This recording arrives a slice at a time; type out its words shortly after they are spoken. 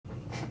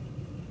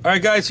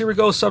Alright guys, here we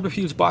go.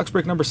 Subterfuge box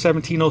break number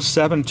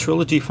 1707,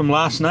 Trilogy from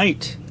last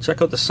night.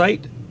 Check out the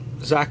site.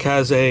 Zach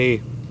has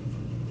a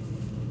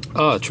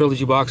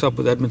Trilogy box up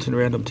with Edmonton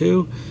Random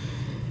 2.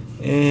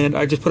 And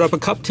I just put up a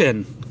cup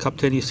tin. Cup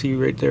tin you see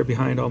right there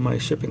behind all my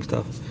shipping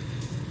stuff.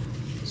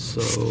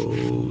 So,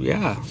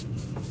 yeah.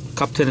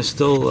 Cup tin is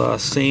still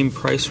same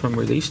price from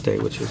release day,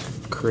 which is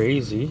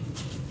crazy.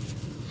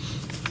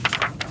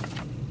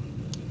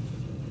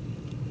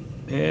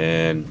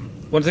 And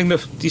one thing to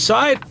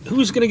decide,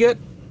 who's going to get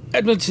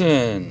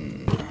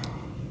Edmonton?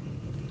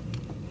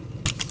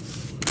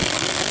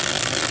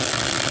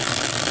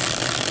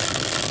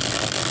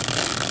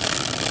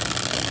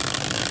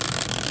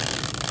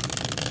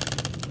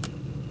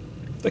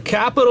 The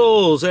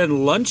Capitals and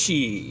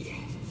Lunchy.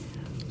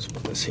 Let's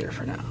put this here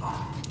for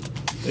now.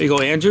 There you go,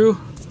 Andrew.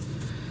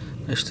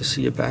 Nice to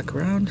see you back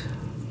around.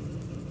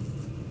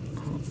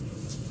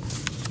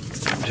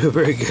 Doing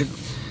very good.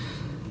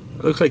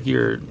 It looks like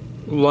you're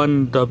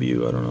Lun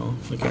W. I don't know.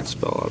 I can't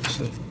spell,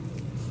 obviously.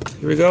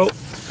 Here we go.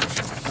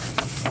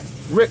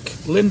 Rick,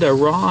 Linda,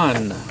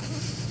 Ron,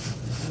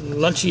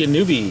 Lunchy and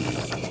Newbie,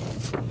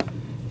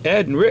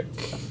 Ed and Rick.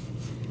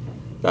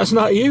 That's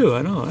not you,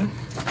 I know.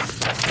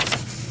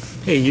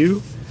 Hey,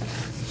 you.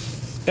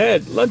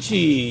 Ed,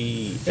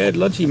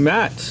 Lunchy,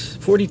 Matt,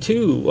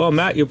 42. Well,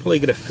 Matt, you'll probably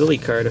get a Philly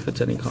card if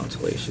it's any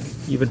consolation.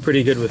 You've been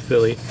pretty good with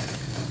Philly.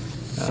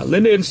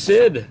 Linda and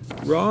Sid,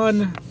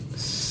 Ron,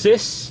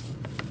 Sis,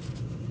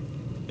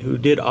 who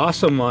did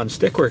awesome on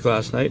stickwork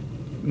last night,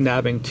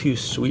 nabbing 2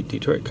 sweet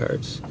Detroit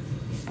cards.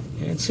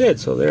 And Sid,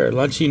 so there,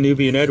 Lunchy,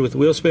 Newbie, and Ed with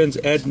wheel spins,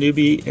 Ed,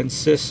 Newbie, and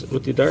Sis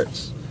with the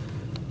darts.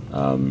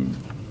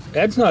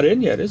 Ed's not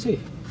in yet, is he? I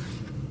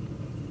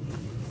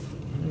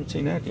haven't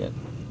seen that yet.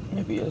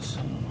 Maybe he is.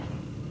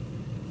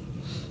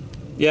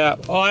 Yeah,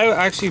 oh, I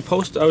actually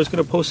I was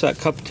going to post that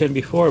cup tin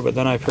before, but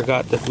then I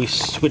forgot that we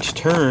switched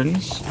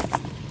turns,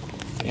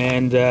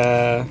 and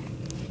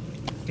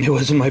it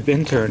wasn't my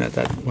bin turn at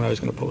that when I was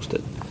going to post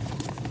it.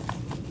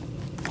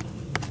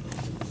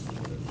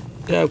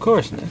 Yeah, of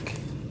course, Nick.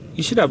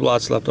 You should have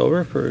lots left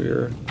over for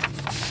your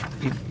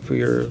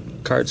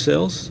card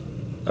sales.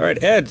 All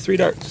right, Ed, 3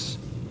 darts.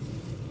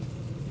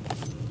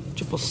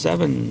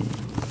 777.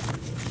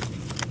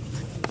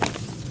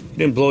 You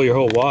didn't blow your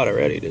whole wad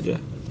already, did you?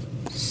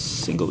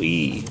 Single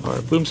E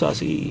or boom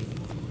sauce E.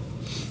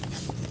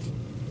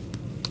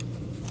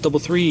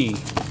 333.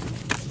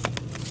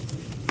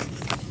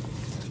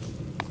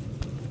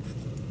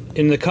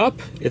 In the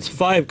cup, it's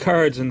 5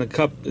 cards, and the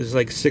cup is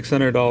like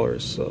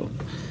 $600. So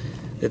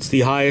it's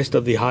the highest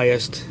of the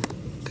highest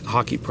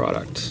hockey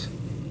product.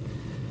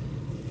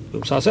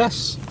 Boom sauce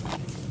S.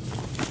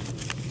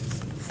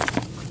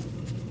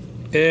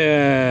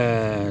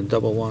 And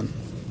 1.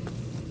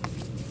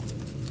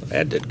 So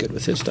Ed did good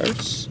with his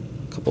starts.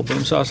 A couple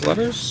boom sauce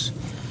letters.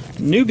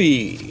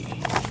 Newbie.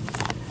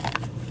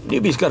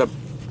 Newbie's got a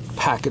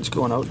package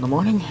going out in the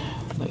morning.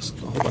 Nice,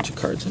 a whole bunch of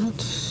cards in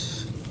it.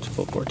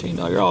 14.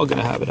 No, you're all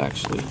gonna have it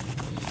actually.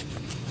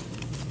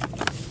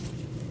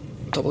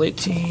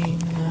 18.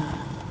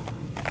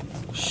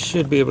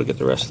 Should be able to get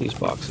the rest of these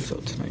boxes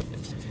out tonight.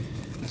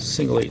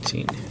 Single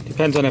 18.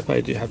 Depends on if I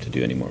do have to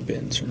do any more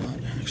bins or not,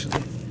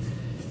 actually.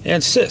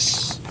 And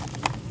Sis.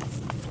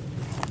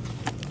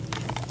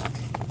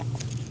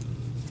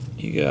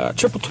 You got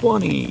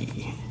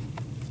 20.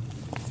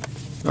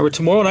 Remember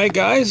tomorrow night,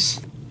 guys?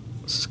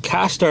 This is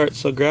cash start,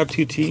 so grab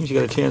 2 teams. You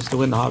got a chance to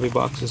win the hobby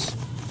boxes.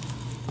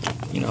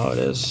 You know how it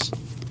is.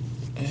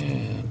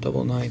 And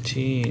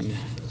 19.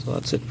 So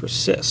that's it for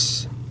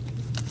Sis.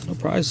 No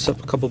prizes,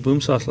 up a couple boom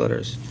sauce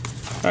letters.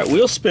 Alright,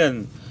 wheel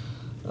spin.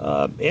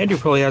 Andrew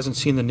probably hasn't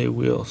seen the new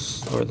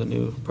wheels or the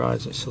new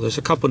prizes. So there's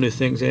a couple new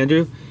things,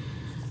 Andrew.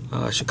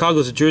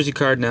 Chicago's a jersey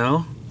card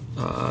now.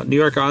 New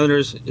York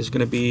Islanders is going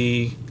to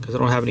be, because I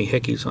don't have any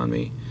hickeys on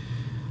me,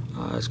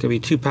 it's going to be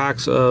 2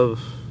 packs of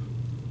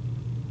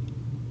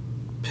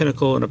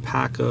Pinnacle and a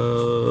pack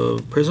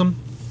of Prism.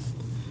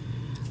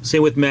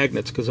 Same with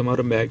magnets, because I'm out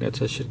of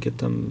magnets. I should get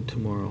them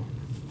tomorrow.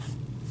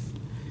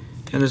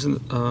 And there's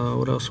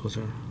what else was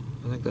there?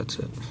 I think that's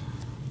it.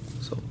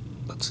 So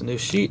that's the new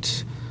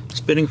sheet.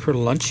 Spinning for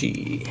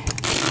Lunchy.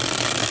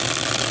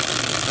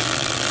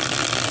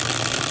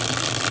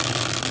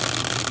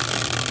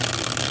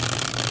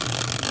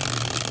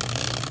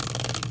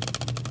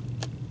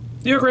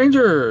 New York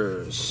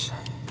Rangers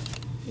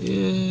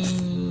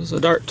is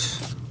a dart.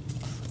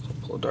 So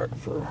pull a dart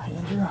for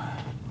Andrew.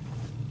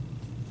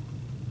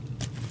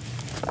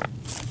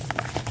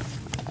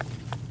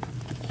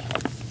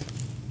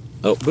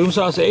 Oh, boom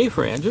sauce A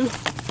for Andrew.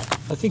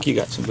 I think you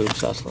got some boom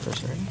sauce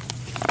letters already.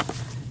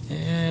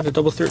 And a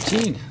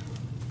 13.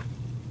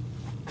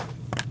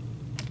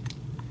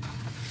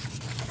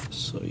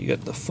 So you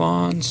got the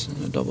Fawns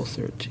and a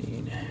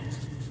 13.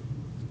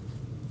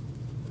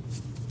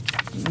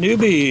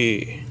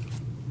 Newbie.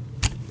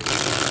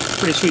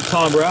 Pretty sweet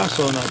Tom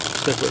Brasso on that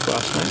stickwork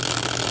last night.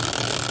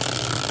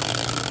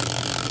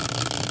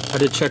 I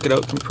did check it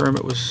out, confirm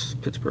it was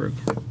Pittsburgh.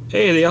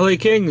 Hey, the LA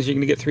Kings, you're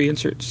going to get 3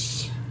 inserts.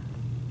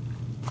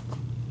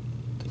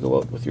 go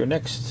out with your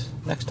next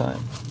time.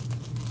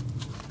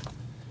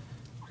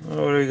 What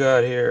do we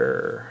got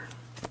here?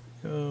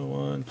 Go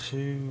 1,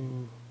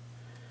 2.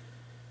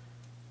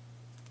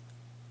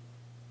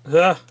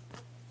 Ah.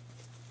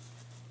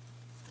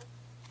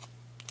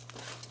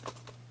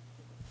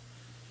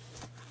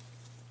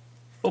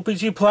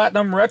 OPG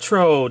Platinum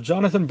Retro,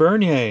 Jonathan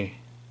Bernier.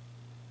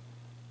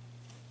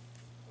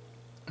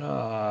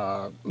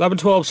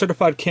 11-12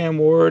 Certified Cam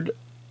Ward,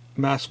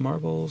 Mass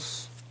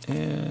Marbles.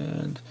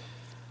 And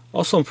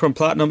also from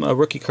Platinum, a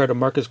rookie card of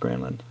Marcus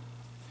Granlund.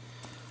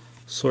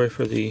 Sorry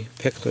for the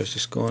pick, I was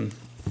just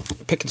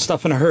picking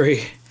stuff in a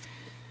hurry.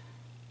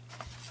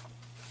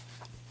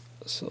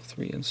 So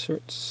 3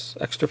 inserts,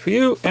 extra for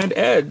you, and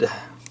Ed.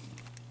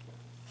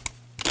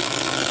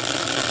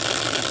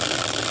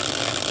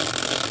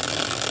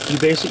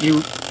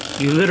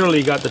 You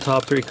literally got the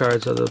top 3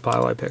 cards out of the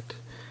pile I picked.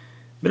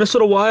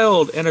 Minnesota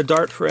Wild and a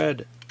dart for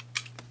Ed.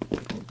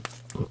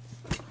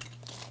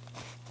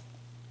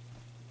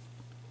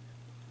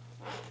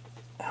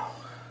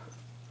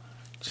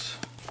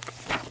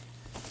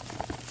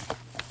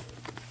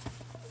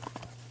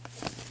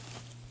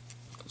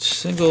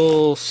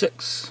 Single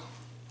 6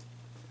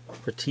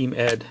 for Team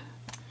Ed.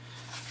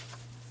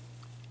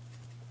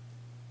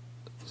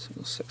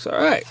 Single 6.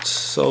 Alright,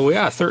 so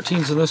yeah,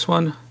 13's in this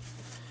one.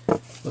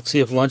 Let's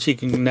see if Lunchy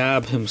can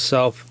nab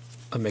himself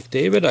a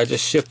McDavid. I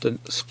just shipped a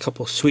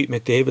couple sweet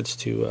McDavids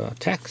to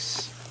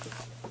Tex.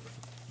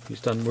 He's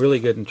done really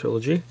good in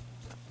Trilogy.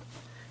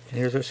 And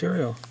here's our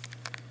cereal.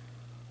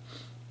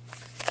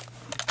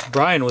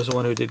 Brian was the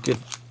one who did good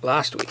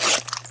last week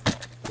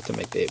with the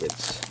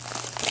McDavids.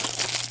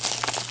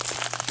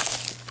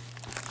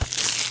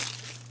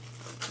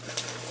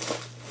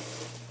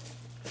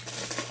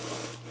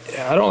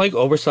 I don't like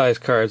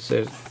oversized cards.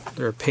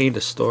 They're a pain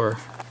to store.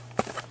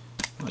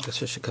 I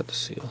guess I should cut the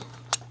seal.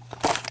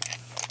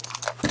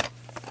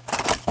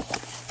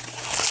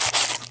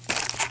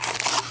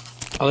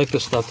 I like the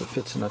stuff that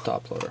fits in the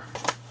top loader.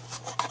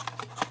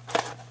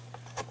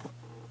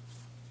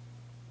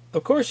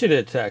 Of course you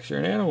did, Tex. You're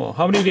an animal.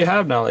 How many do you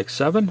have now? Like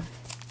 7?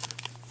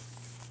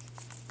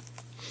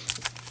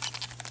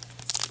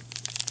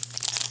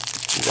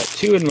 You got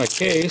 2 in my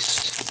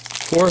case.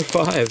 4 or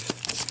 5.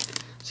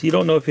 So you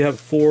don't know if you have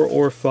 4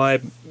 or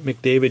 5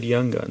 McDavid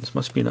Young Guns.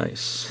 Must be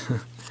nice.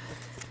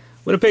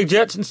 Winnipeg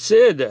Jets and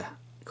Sid.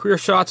 Career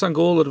shots on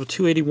goal out of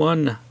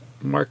 281.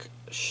 Mark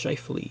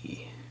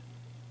Scheifele.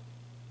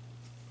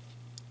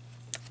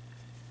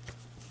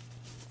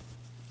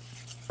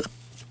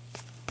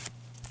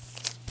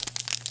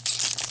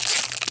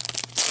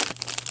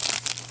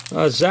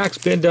 Zach's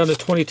bin down to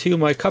 22.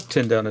 My cup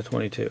tin down to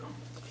 22.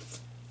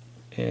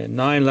 And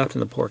 9 left in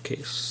the pour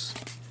case.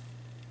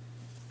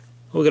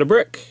 We'll get a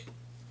brick.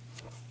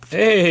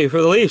 Hey,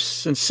 for the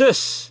Leafs and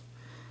Sis.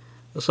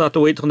 Let's not have to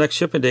wait till next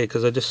shipping day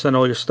because I just sent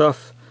all your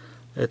stuff.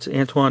 It's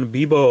Antoine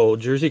Bibeau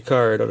jersey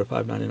card out of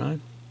 $5.99.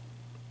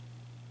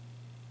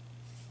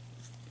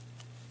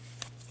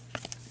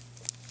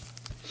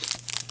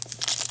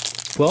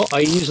 Well, I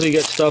usually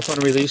get stuff on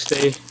release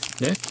day,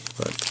 Nick,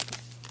 but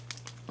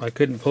I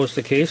couldn't post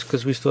a case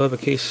because we still have a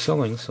case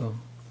selling, so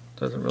it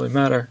doesn't really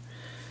matter.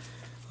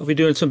 I'll be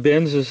doing some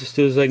bins as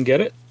soon as I can get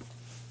it.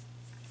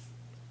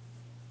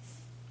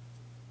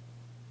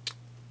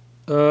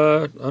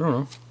 I don't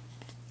know.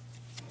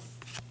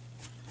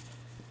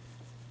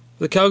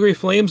 The Calgary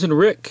Flames and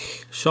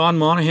Rick. Sean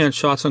Monahan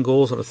shots on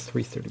goals out of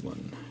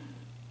 331.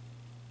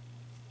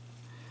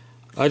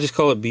 I just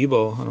call it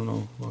Bibeau. I don't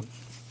know. Well,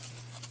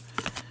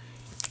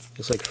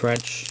 it's like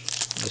French.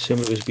 I assume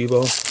it was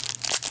Bibeau.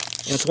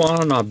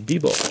 Antoine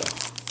Bibeau.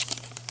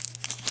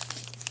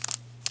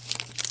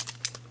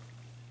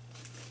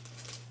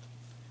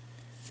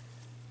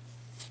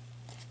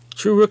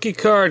 True rookie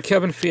card,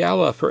 Kevin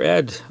Fiala for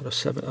Ed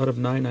out of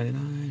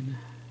 $9.99.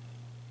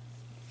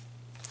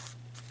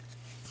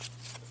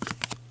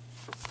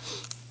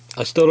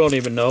 I still don't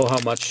even know how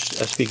much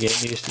SP Game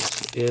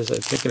Use is.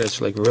 I'm thinking it's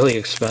like really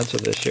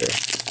expensive this year.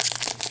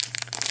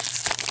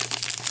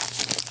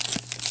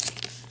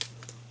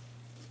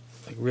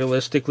 Like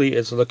realistically,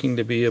 it's looking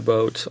to be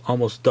about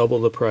almost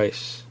double the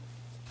price,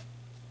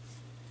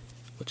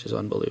 which is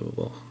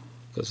unbelievable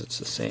because it's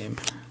the same.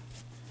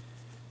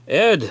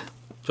 Ed,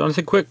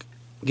 Jonathan Quick.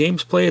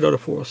 Games played out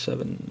of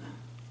 407.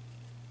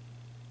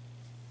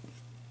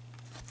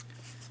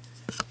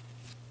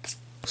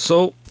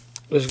 So,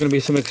 there's going to be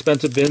some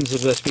expensive bins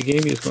of SB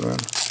Game Use going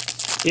around.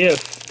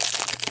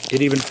 If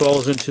it even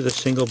falls into the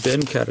single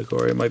bin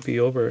category, it might be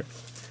over it.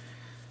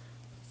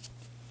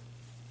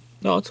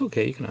 No, it's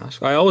okay, you can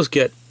ask. I always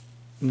get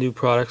new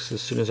products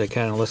as soon as I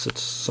can, unless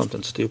it's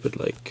something stupid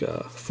like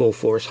Full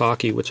Force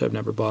Hockey, which I've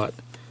never bought.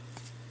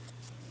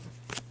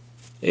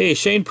 Hey,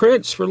 Shane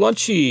Prince for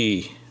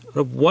Lunchy.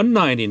 Of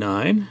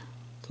 $199,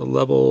 the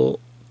level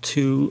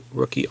 2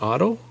 rookie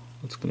auto.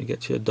 That's going to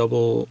get you a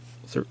double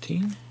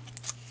 13.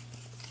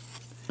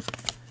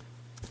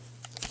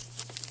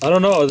 I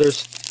don't know.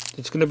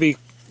 It's going to be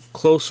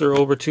closer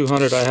over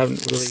 200. I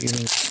haven't really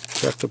even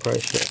checked the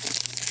price yet.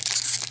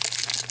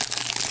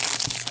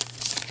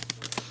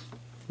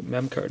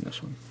 mem card in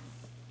this one.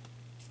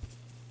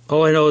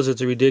 All I know is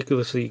it's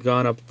ridiculously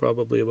gone up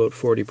probably about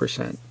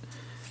 40%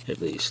 at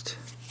least.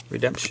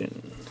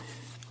 Redemption.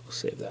 We'll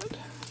save that.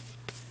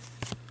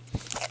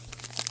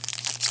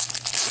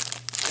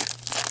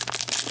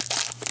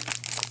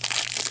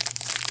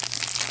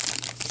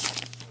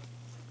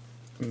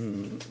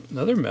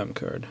 Another mem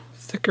card.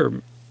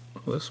 Thicker.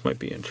 Oh, this might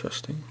be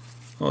interesting.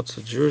 Oh, it's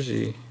a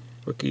jersey.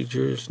 Rookie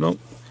jersey. Nope.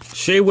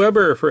 Shea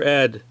Weber for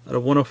Ed out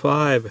of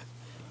 105.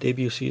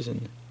 Debut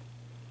season.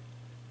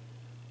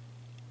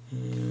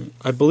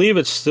 I believe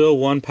it's still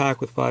one pack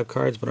with 5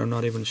 cards, but I'm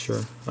not even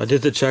sure. I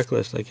did the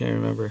checklist. I can't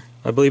remember.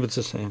 I believe it's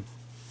the same.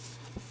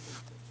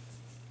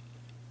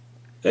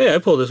 Hey, I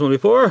pulled this one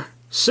before.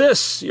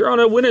 Sis, you're on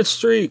a winning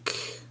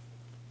streak.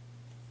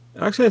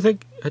 Actually, I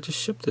think I just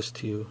shipped this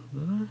to you.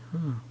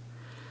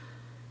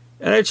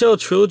 NHL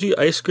Trilogy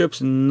Ice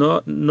Scripts,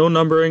 no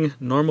numbering,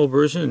 normal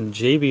version,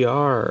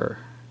 JBR.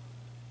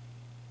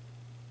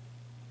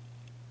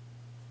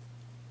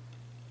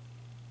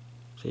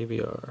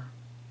 JBR.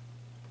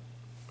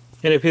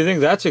 And if you think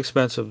that's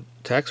expensive,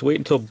 Tex, wait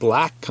until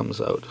black comes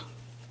out.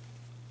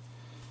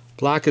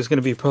 Black is going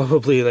to be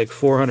probably like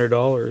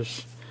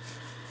 $400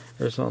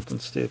 or something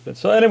stupid.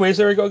 So anyways,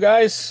 there we go,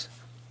 guys.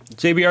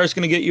 JBR is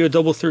going to get you a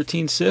double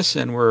 13 cis,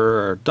 and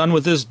we're done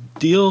with this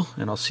deal,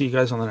 and I'll see you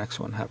guys on the next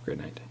one. Have a great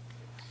night.